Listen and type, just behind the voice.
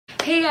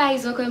Hey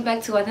guys, welcome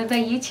back to another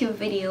YouTube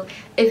video.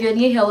 If you're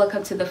new here,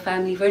 welcome to the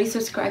family. If you're already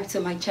subscribed to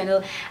my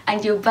channel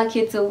and you're back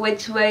here to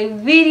watch my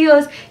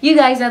videos, you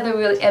guys are the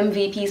real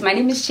MVPs. My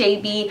name is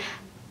Shaby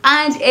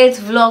and it's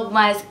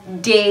Vlogmas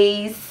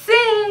day 6.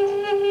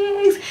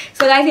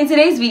 So guys, in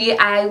today's video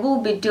I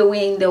will be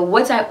doing the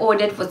what I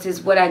ordered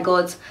versus what I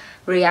got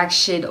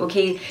reaction.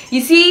 Okay,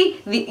 you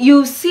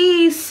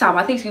see some,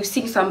 I think you've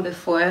seen some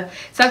before.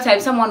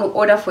 Sometimes someone will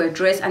order for a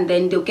dress and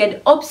then they'll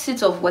get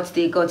opposite of what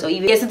they got, or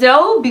even yes,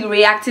 they'll be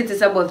reacting to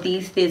some of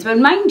these things. But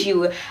mind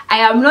you, I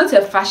am not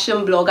a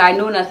fashion blogger. I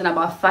know nothing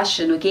about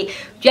fashion. Okay,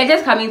 we are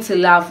just coming to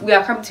laugh. We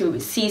are coming to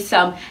see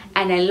some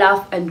and then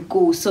laugh and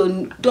go.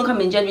 So don't come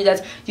and judge me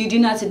that you do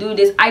not have to do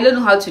this. I don't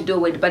know how to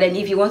do it, but then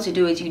if you want to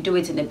do it, you do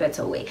it in a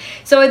better way.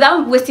 So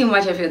without wasting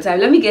much of your time,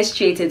 let me get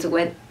straight into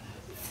what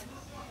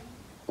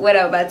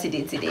I'm about to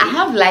do today. I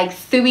have like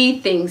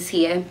 3 things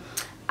here.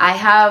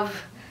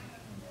 I've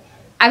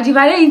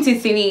divided into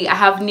 3. I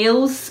have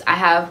nails, I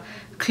have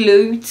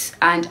clothes,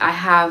 and I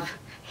have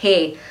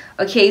hair.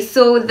 Okay,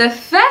 so the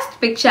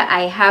first picture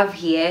I have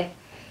here,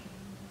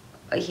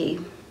 the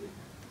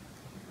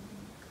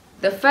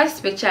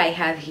first picture I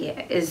have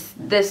here is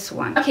this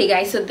one. Okay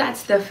guys, so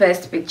that's the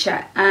first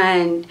picture,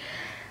 and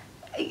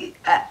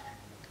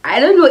I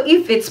don't know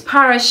if it's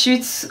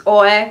parachutes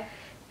or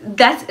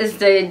that is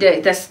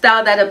the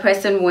style that a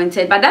person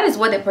wanted, but that is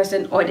what the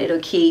person ordered.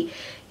 Okay,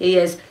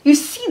 yes, you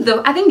see,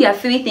 I think there are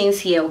 3 things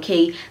here.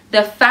 Okay,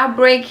 the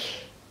fabric,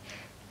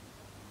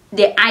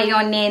 the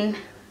ironing,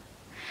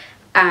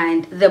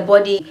 and the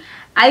body.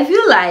 I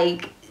feel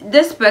like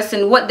this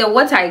person,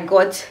 what I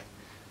got,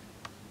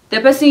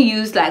 the person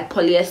used like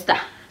polyester,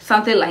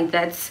 something like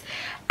that,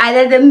 and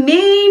then the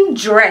main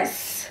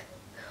dress,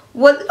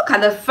 look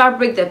at the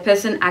fabric the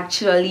person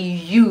actually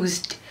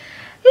used.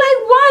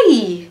 Like,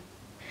 why?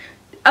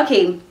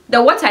 Okay,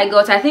 the what I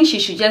got, I think she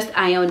should just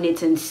iron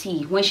it and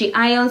see. When she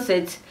irons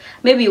it,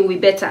 maybe it will be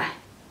better.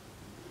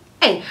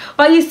 Hey,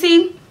 but you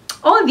see,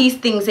 all these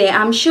things here,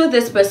 I'm sure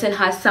this person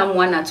has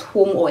someone at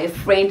home or a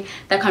friend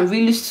that can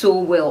really sew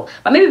well.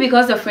 But maybe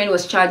because the friend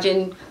was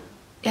charging,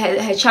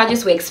 her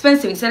charges were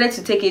expensive, we decided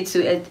to take it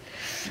to it.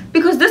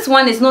 Because this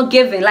one is not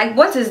given. Like,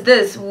 what is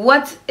this?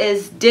 What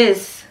is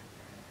this?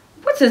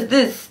 What is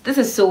this? This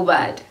is so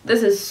bad.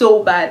 This is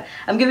so bad.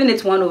 I'm giving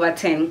it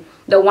 1/10.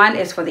 The 1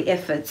 is for the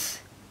efforts.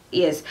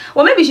 Yes,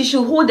 or maybe she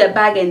should hold the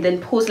bag and then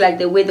pose like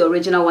the way the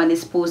original one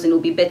is posed, and it'll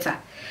be better.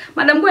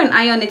 Madam, go and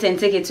iron it and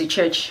take it to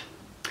church.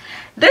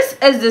 This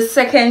is the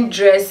second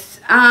dress,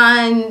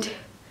 and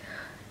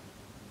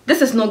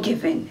this is not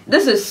given.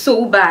 This is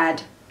so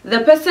bad.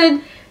 The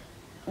person,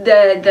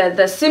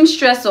 the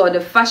seamstress or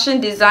the fashion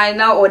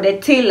designer or the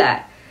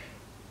tailor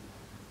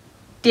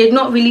did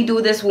not really do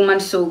this woman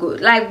so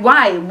good. Like,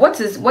 why? What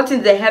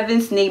in the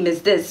heavens name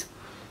is this?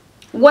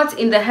 What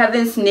in the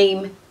heavens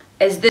name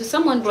is this?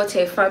 Someone brought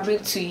her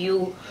fabric to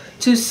you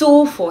to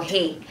sew for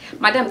her.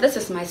 Madam, this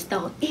is my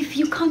style. If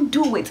you can't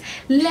do it,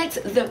 let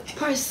the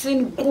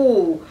person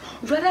go,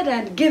 rather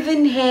than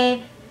giving her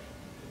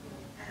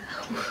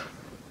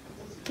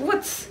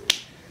what,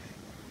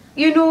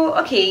 you know.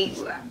 Okay,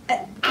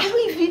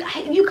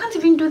 you can't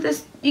even do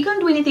this. You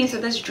can't do anything to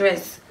this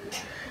dress.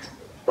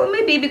 Well,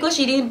 maybe because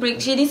she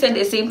didn't send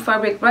the same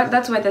fabric, right?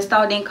 That's why the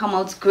style didn't come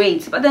out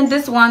great. But then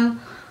this one,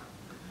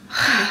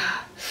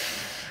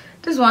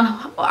 this one,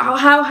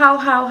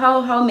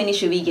 how many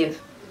should we give?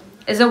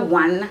 Is it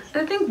 1?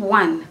 I think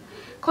 1,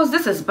 because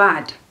this is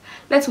bad.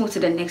 Let's move to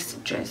the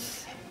next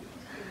dress.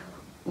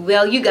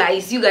 Well, you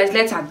guys,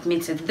 let's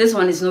admit it, this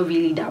one is not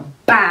really that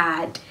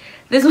bad.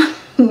 This one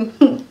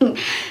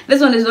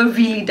this one is not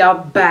really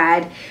that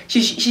bad.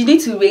 She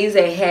needs to raise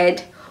her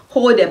head,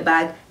 hold the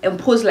bag, and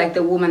pose like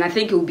the woman. I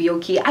think it will be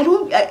okay.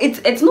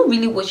 It's not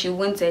really what she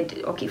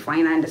wanted. Okay,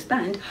 fine, I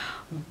understand,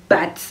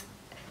 but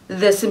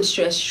the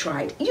seamstress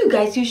tried. You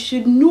guys, you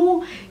should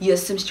know your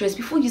seamstress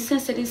before you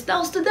send certain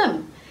styles to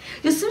them.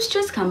 Your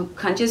seamstress can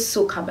just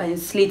sew cover and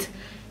slit,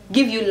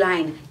 give you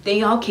line, then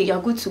you're okay, you're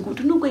good to go.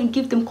 Do not go and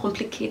give them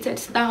complicated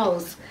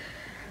styles.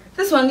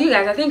 This one, you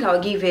guys, I think I'll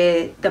give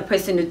the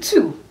person a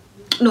 2,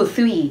 no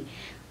 3,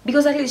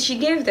 because at least she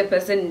gave the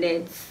person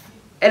nets,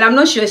 and I'm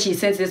not sure she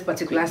sent this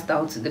particular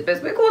style to the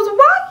person, because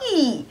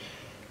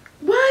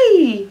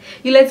why?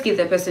 Let's give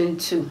the person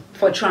 2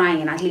 for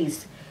trying, and at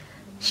least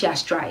she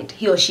has tried.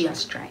 He or she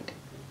has tried.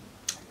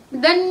 The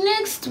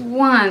next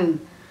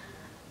one,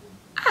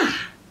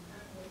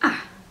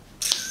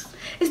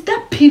 is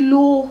that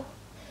pillow?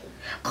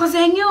 Cause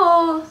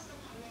enyo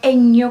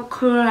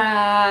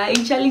cry,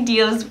 Charlie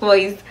Dio's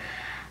voice.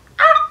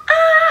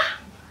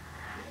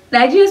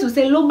 Nigerians will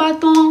say, "Lo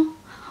baton,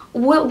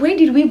 where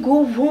did we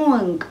go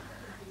wrong?"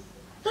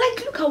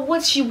 Like, look at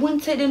what she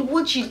wanted and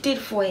what she did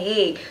for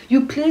her.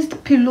 You placed the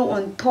pillow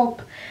on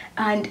top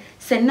and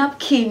say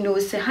napkin or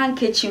say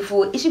handkerchief.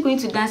 Or is she going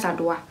to dance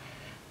adwa?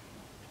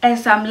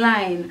 As I'm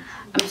lying,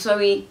 I'm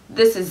sorry,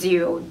 this is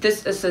 0.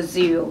 This is a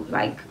 0.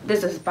 Like,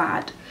 this is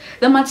bad.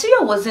 The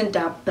material wasn't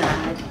that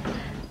bad,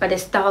 but the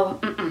style,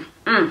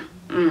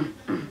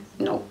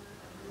 no.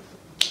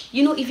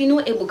 You know, if you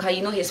know Ebuka,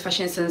 you know his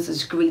fashion sense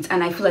is great,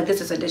 and I feel like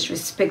this is a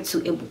disrespect to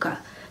Ebuka.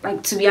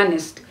 Like, to be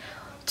honest,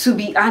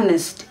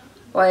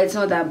 well, it's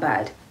not that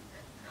bad.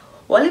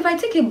 Well, if I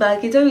take it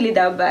back, it's not really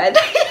that bad.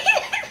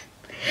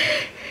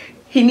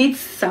 He needs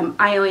some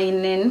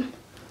ironing,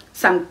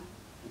 some,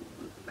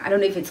 I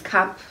don't know if it's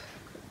cap,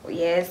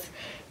 yes,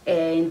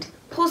 and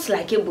post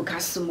like Ebuka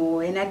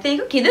Sumo. And I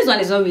think, okay, this one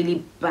is not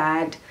really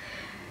bad.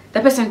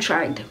 The person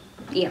tried.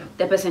 Yeah,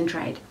 the person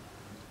tried.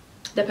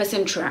 The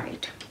person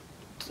tried.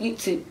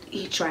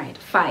 He tried.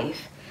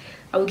 5.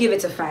 I will give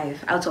it a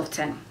 5 out of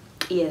 10.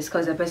 Yes,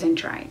 because the person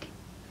tried.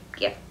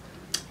 Yeah.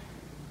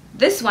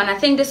 This one, I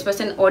think this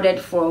person ordered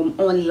from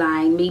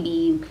online,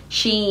 maybe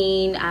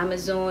Shein,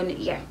 Amazon,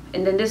 yeah.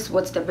 And then this is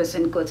what the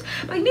person got.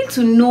 But you need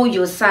to know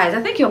your size.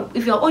 I think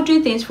if you're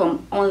ordering things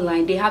from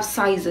online, they have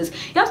sizes.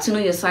 You have to know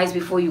your size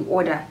before you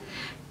order.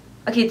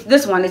 Okay,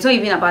 this one, it's not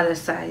even about the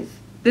size.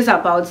 This is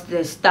about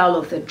the style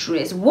of the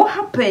dress. What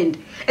happened?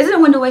 Isn't it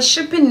when they were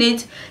shipping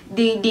it,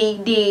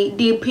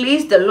 they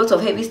placed a lot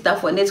of heavy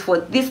stuff on it for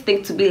this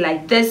thing to be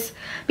like this?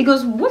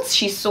 Because what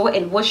she saw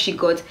and what she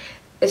got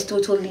is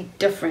totally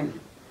different.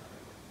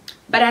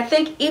 But I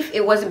think if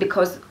it wasn't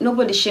because,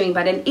 nobody's shaming,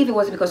 but then if it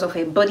wasn't because of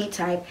her body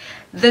type,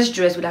 this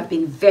dress would have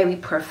been very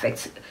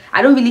perfect.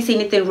 I don't really see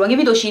anything wrong.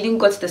 Even though she didn't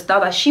got the style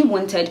that she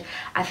wanted,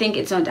 I think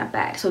it's not that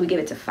bad. So we give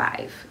it a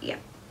 5. Yeah.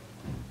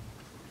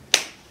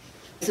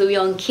 So we're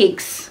on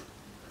cakes.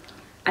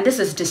 And this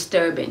is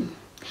disturbing.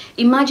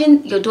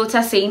 Imagine your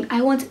daughter saying,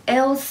 I want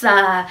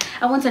Elsa.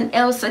 I want an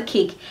Elsa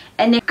cake.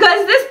 And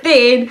because this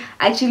thing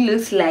actually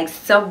looks like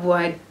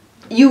someone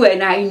you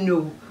and I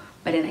know.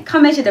 But then I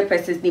can't mention the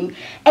person's name,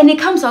 and it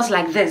comes out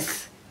like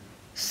this.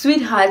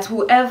 Sweetheart,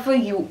 whoever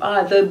you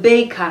are, the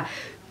baker,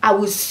 I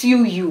will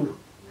sue you.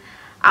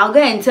 I'll go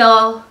and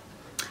tell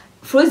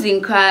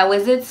Frozen Cry,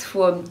 was it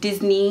from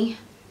Disney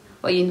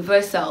or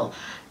Universal?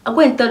 I'll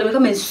go and tell them to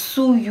come and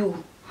sue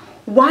you.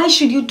 Why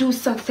should you do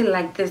something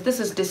like this? This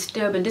is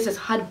disturbing. This is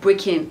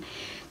heartbreaking.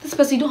 This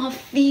person, you don't have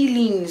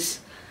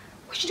feelings.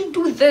 Why should you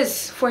do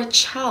this for a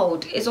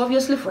child? It's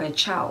obviously for a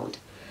child.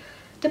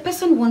 The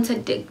person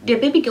wanted, the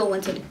baby girl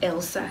wanted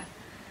Elsa,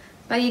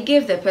 but you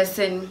gave the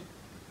person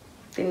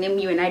the name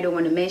you and I don't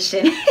want to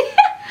mention.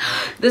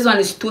 This one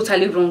is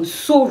totally wrong,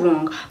 so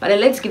wrong. But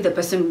then let's give the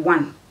person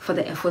 1 for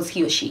the efforts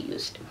he or she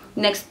used.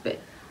 Next bit.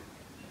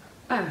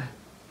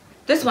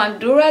 This one,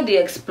 Dora the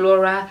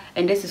Explorer,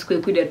 and this is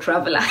Kweku the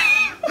Traveler.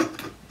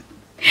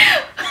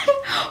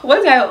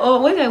 What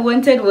I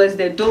wanted was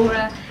the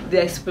Dora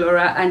the Explorer,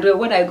 and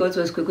what I got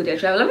was Kweku the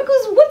Traveler.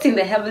 Because what in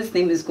the heaven's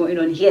name is going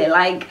on here?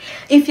 Like,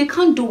 if you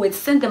can't do it,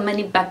 send the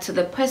money back to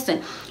the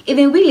person.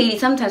 Even really,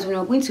 sometimes when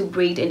you're going to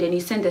braid and then you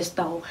send the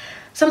style,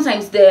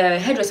 sometimes the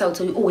hairdresser will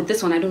tell you, oh,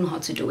 this one I don't know how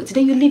to do it.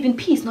 Then you leave in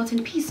peace, not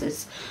in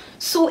pieces.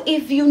 So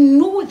if you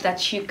know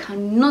that you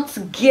cannot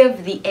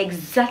give the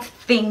exact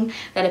thing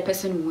that a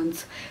person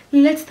wants,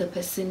 let the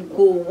person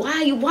go.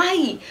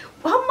 Why?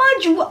 How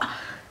much?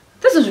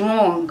 This is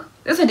wrong.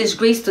 This is a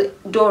disgrace to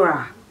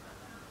Dora.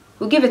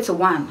 We'll give it a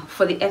 1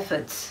 for the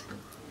efforts.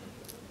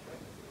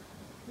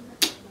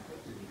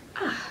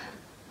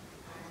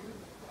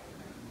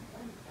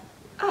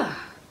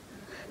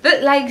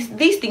 Like,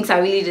 these things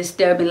are really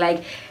disturbing.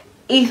 Like,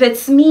 if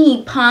it's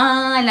me,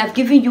 Pan, I've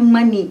given you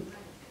money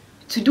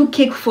to do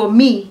cake for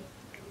me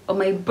on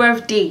my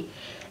birthday,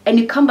 and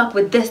you come back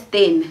with this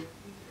thing,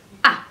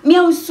 me,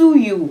 I'll sue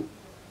you.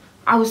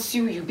 I'll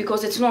sue you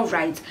because it's not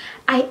right.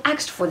 I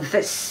asked for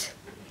this,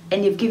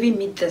 and you've given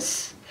me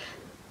this.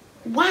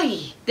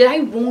 Why did I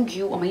wrong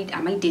you? Or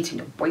am I dating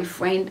a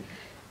boyfriend?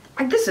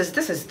 Like, this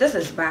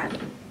is bad.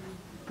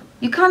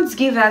 You can't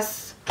give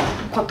us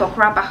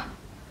kotokraba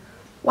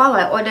while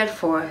I ordered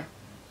for.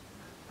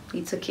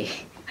 It's okay.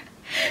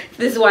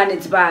 This one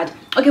is bad.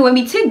 Okay, when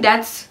we take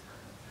that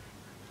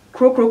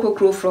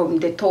crow from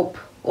the top,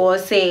 or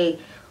say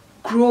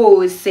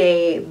crow,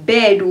 say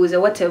bird,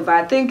 or whatever,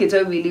 I think it's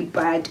a really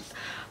bad.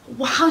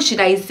 How should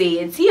I say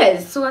it?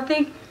 Yes, so I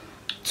think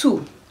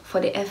 2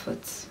 for the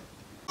efforts.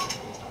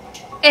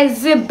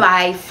 Is it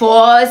by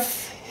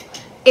force?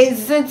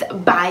 Is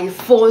it by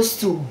force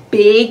to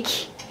bake?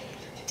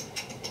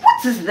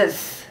 What is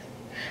this?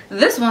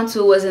 This one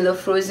too was in the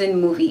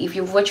Frozen movie. If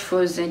you've watched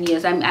Frozen,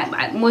 yes,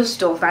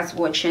 most of us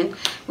watching,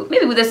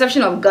 maybe with the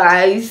exception of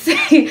guys,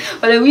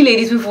 but we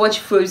ladies, we've watched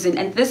Frozen,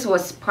 and this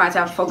was part,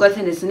 I've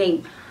forgotten his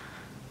name.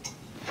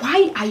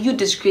 Why are you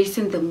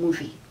disgracing the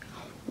movie?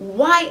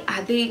 Why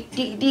are they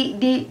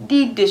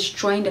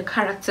destroying the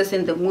characters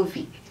in the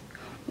movie?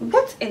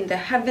 What in the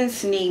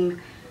heaven's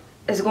name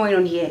is going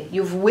on here?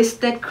 You've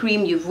wasted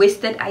cream, you've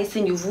wasted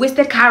icing, you've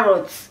wasted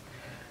carrots.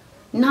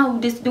 Now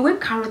the way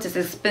carrot is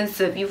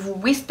expensive, you've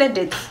wasted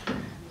it.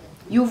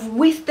 You've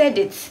wasted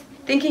it,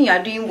 thinking you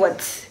are doing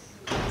what?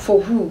 For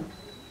who?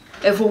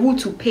 And for who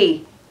to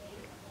pay?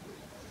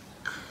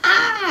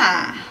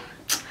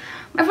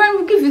 My friend,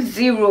 will give you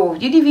 0. You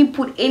didn't even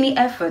put any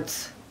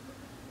effort.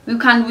 We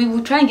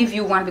will try and give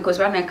you 1 because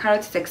right now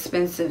carrot is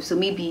expensive, so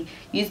maybe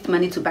use the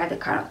money to buy the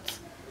carrots.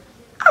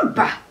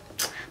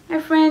 My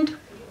friend.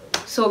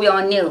 So we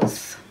are on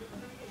nails.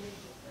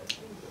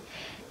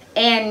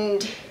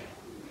 And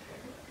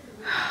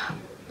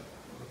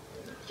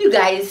you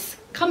guys,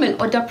 come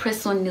and order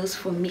press-on nails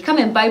from me. Come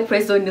and buy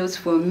press-on nails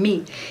from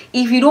me.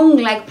 If you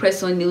don't like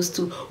press-on nails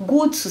too,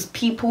 go to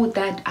people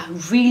that are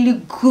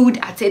really good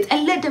at it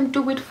and let them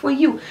do it for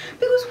you.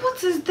 Because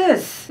what is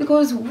this?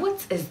 Because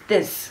what is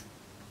this?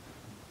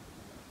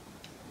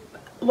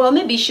 Well,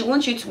 maybe she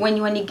wants you to, when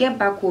you get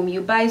back home,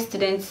 you buy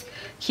students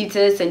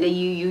cutters and then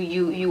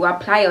you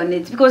apply on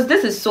it, because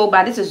this is so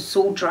bad. This is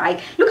so dry.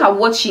 Look at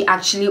what she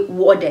actually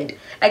ordered.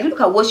 Like,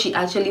 look at what she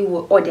actually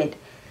ordered.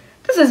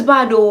 This is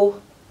bad though.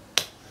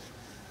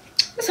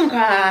 This one,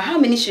 how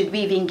many should we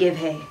even give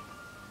her?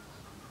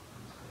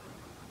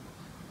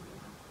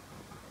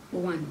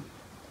 1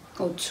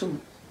 or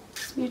 2.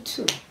 You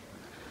 2.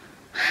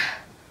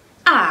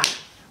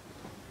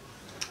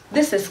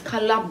 This is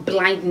color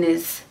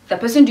blindness. The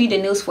person doing the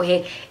nails for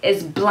her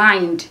is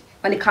blind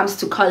when it comes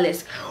to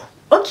colors.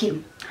 Okay,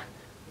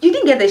 you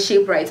didn't get the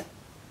shape right,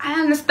 I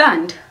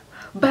understand,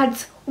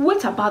 but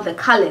what about the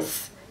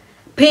colors?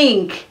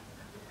 Pink.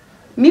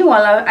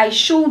 Meanwhile, I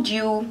showed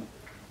you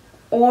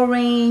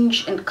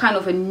orange and kind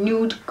of a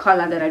nude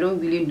color that I don't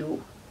really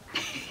know.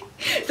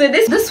 So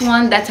this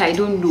one that I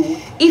don't know,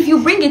 if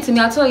you bring it to me,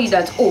 I'll tell you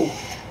that, oh,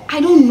 I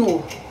don't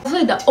know. I'll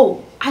tell you that,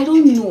 oh, I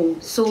don't know.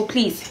 So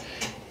please,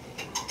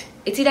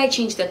 it's either I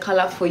change the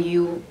color for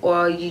you,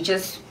 or you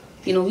just,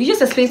 you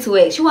just explain to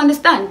her. She will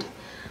understand.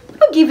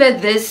 Don't give her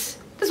this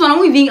one. I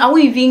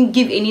won't even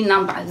give any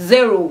number.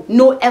 0.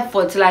 No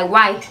effort. Like,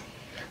 why?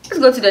 Let's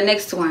go to the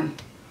next one.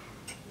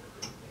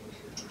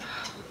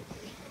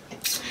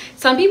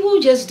 Some people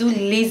just do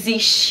lazy,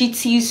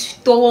 shitty,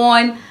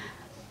 stone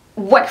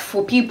work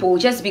for people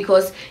just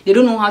because they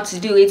don't know how to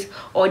do it,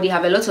 or they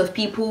have a lot of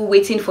people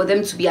waiting for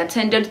them to be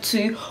attended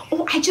to.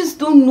 Oh, I just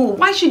don't know.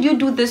 Why should you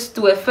do this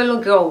to a fellow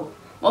girl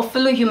or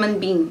fellow human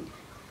being?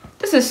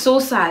 This is so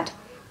sad.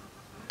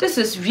 This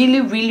is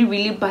really, really,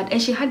 really bad.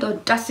 And she had the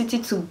audacity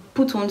to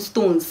put on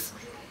stones.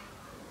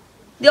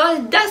 The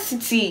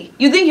audacity.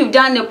 You think you've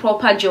done a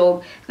proper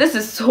job? This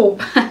is so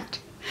bad.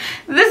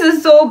 This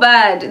is so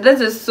bad. This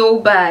is so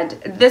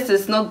bad. This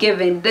is not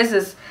given. This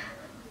is,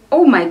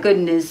 oh my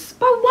goodness.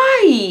 But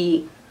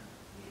why?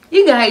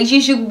 You guys,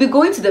 you should be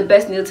going to the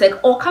best nail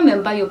tech, or come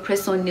and buy your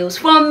press-on nails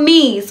from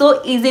me.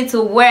 So easy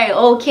to wear,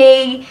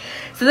 okay?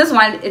 So this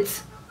one,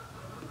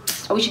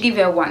 we should give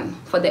her 1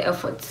 for the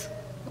effort.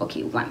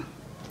 Okay, 1.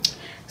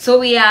 So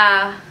we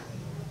are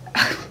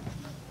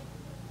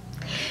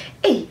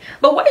hey,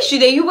 but why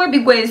should you be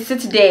going to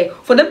sit there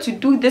for them to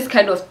do this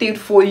kind of thing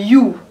for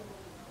you?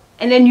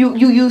 And then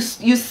you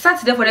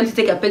sat there for them to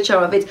take a picture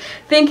of it,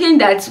 thinking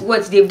that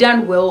what they've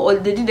done well, or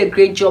they did a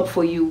great job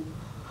for you.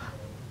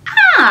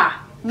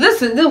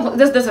 This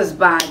is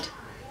bad.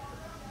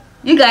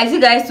 You guys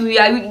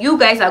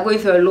are going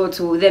through a lot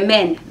too. The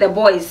men, the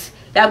boys,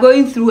 they are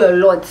going through a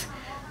lot.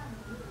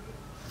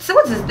 So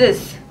what is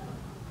this?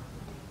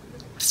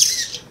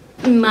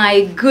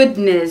 My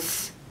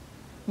goodness,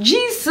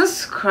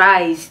 Jesus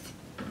Christ,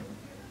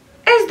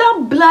 is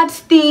that blood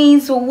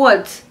stains or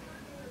what?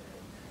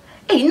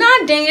 Hey,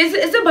 nothing. Is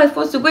it by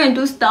force to go and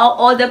do style,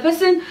 or the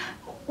person?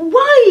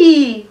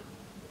 Why?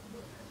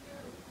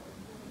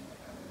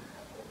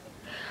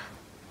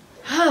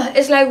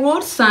 It's like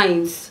road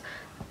signs.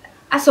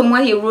 As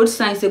someone here, road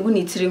signs. So what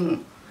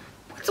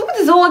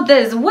is all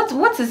this?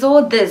 What is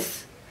all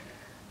this?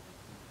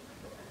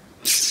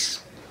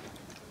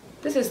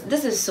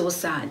 This is so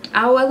sad.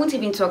 I won't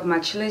even talk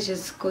much. Let's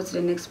just go to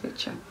the next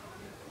picture.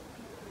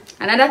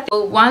 Another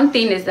thing, one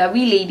thing is that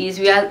we ladies,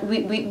 we are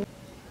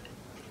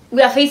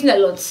facing a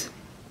lot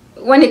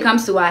when it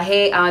comes to our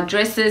hair, our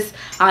dresses,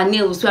 our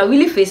nails. We are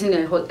really facing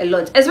a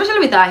lot, especially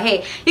with our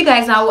hair. You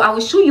guys, I will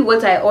show you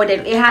what I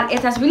ordered. It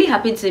has really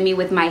happened to me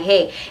with my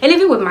hair, and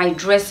even with my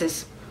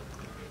dresses.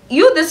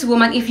 You, this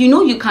woman, if you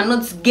know you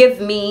cannot give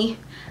me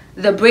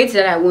the braids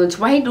that I want,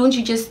 why don't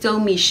you just tell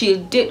me? She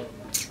did.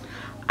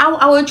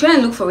 I will try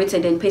and look for it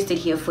and then paste it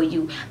here for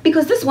you,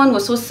 because this one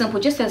was so simple,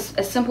 just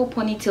a simple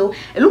ponytail.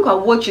 And look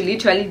at what you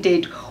literally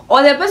did.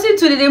 Or the person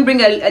too didn't bring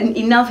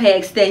enough hair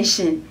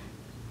extension.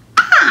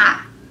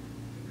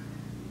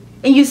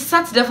 And you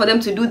sat there for them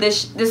to do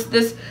this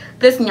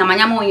nyama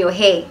nyama on your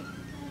hair.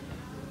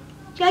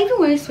 You're even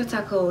wearing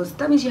spectacles.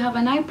 That means you have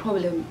an eye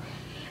problem.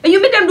 And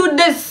you made them do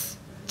this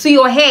to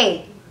your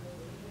hair.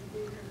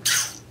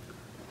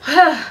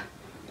 At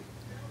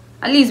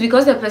least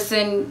because the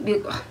person,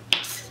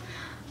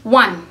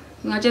 1,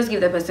 I'll just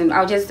give the person,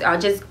 I'll just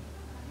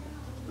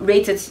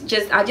rate it,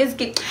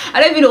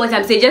 I don't even know what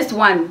I'm saying, just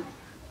 1.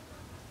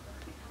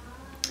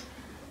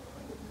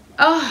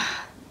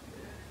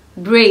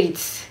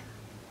 Braids.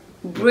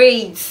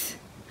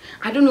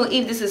 I don't know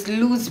if this is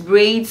loose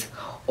braids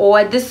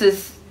or this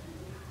is,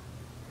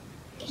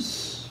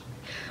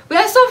 we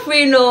are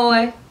suffering.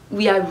 No,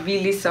 we are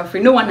really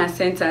suffering. No one has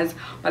sent us,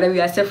 but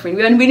we are suffering.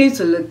 We need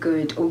to look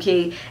good,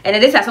 okay?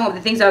 And these are some of the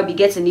things that we'll be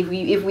getting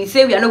if we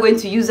say we are not going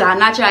to use our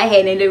natural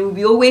hair, and then we'll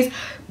be always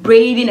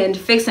braiding and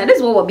fixing. This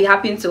is what will be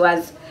happening to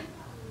us.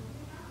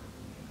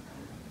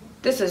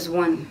 This is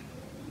 1.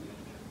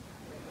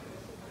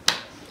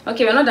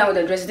 Okay, we're not done with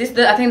the dress.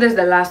 I think this is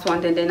the last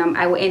one, and then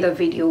I will end the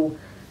video.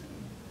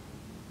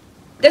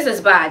 This is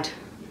bad.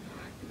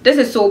 This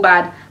is so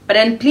bad. But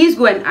then please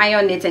go and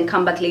iron it and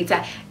come back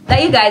later.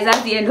 That, you guys,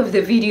 that's the end of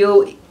the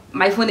video.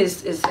 My phone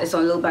is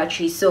on low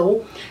battery.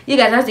 So you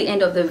guys, that's the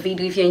end of the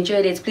video. If you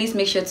enjoyed it, please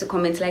make sure to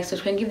comment, like,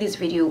 subscribe, and give this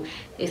video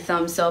a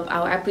thumbs up. I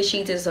will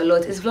appreciate it a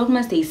lot. It's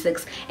Vlogmas Day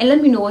 6, and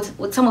let me know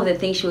what some of the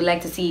things you would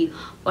like to see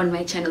on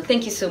my channel.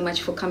 Thank you so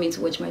much for coming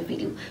to watch my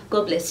video.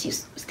 God bless you.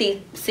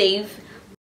 Stay safe.